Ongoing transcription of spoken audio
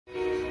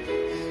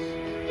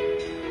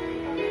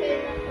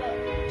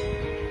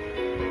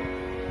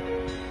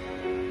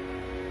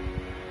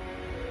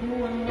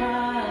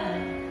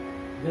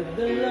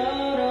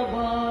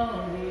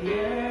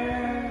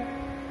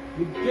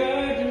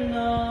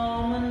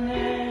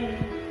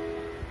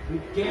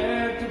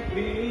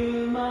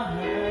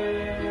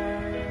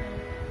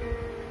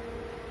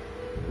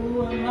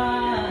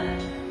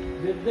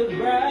that the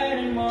bright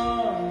and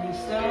morning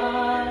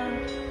star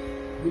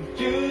would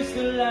choose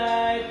to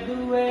light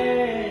the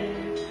way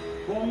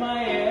for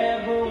my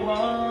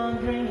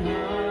ever-wandering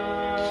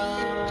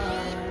heart.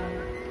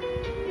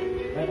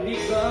 Not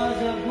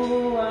because of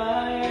who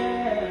I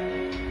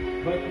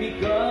am, but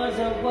because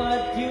of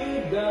what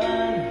you've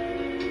done.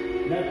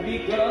 Not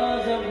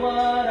because of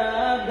what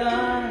I've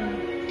done,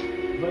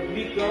 but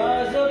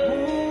because of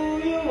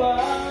who you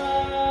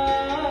are.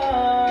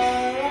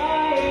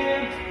 I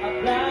am a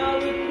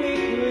cloud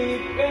quickly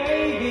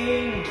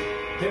fading,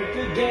 here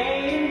today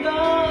and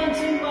gone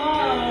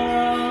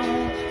tomorrow.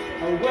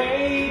 A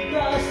wave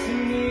dust in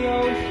the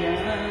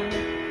ocean,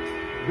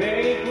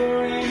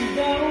 vapor in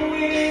the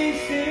wind.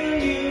 Still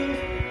you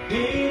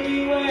hear me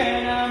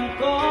when I'm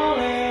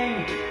calling,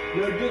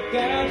 Lord, you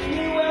catch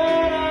me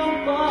when I'm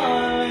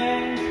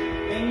falling.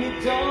 And you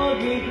told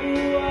me who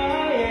I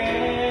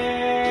am.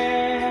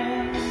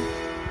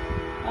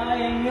 I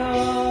am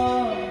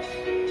yours,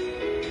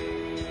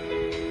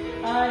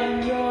 I am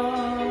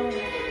yours.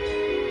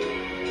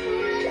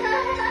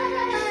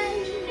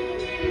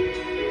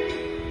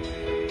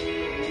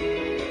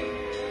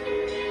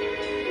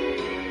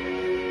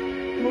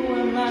 Who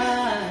am I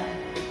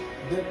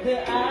that the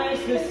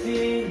eyes that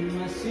see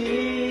my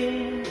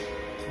sin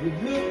would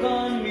look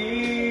on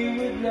me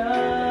with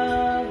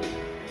love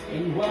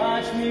and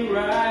watch me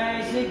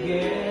rise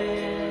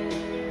again?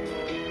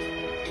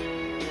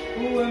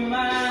 Who am I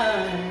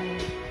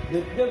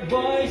that the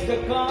voice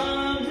that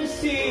comes to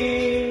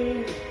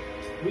see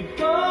would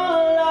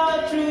call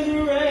out through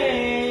the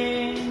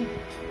rain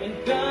and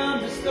come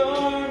to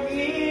storm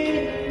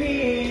in me?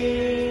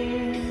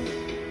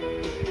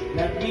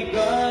 Not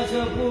because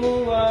of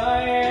who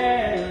I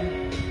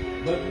am,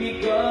 but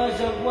because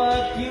of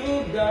what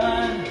you've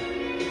done.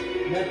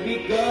 Not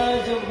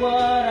because of what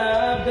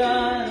I've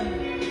done,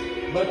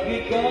 but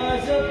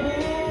because of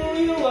who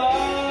you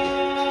are.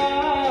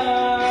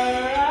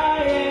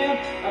 I am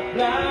a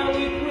cloud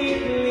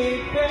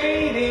quickly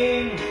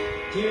fading,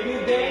 here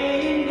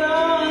today and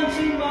gone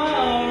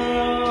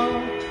tomorrow.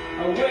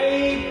 A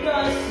wave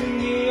dust in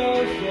the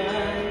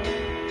ocean,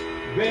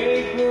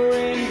 vapor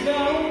in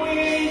the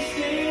wind.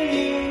 Still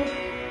you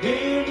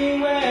hear me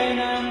when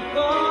I'm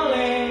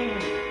calling,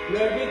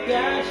 Lord, you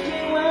catch me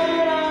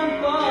when I'm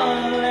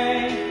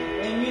falling.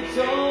 And you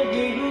told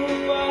me who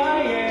I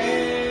am.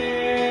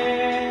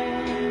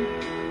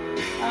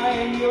 I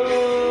am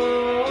yours.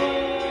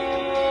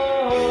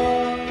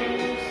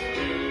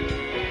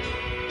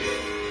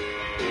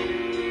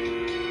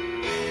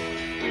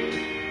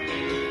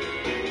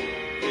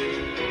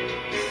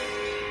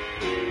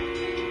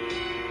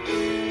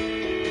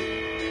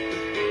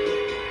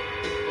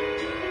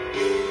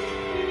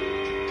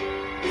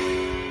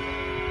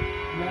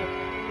 Not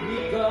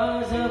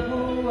because of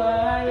who I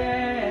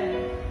am,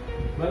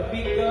 but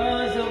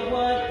because of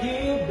what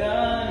you've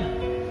done.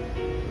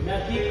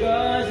 Not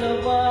because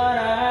of what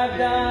I've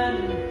done,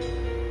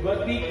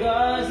 but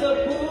because of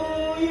who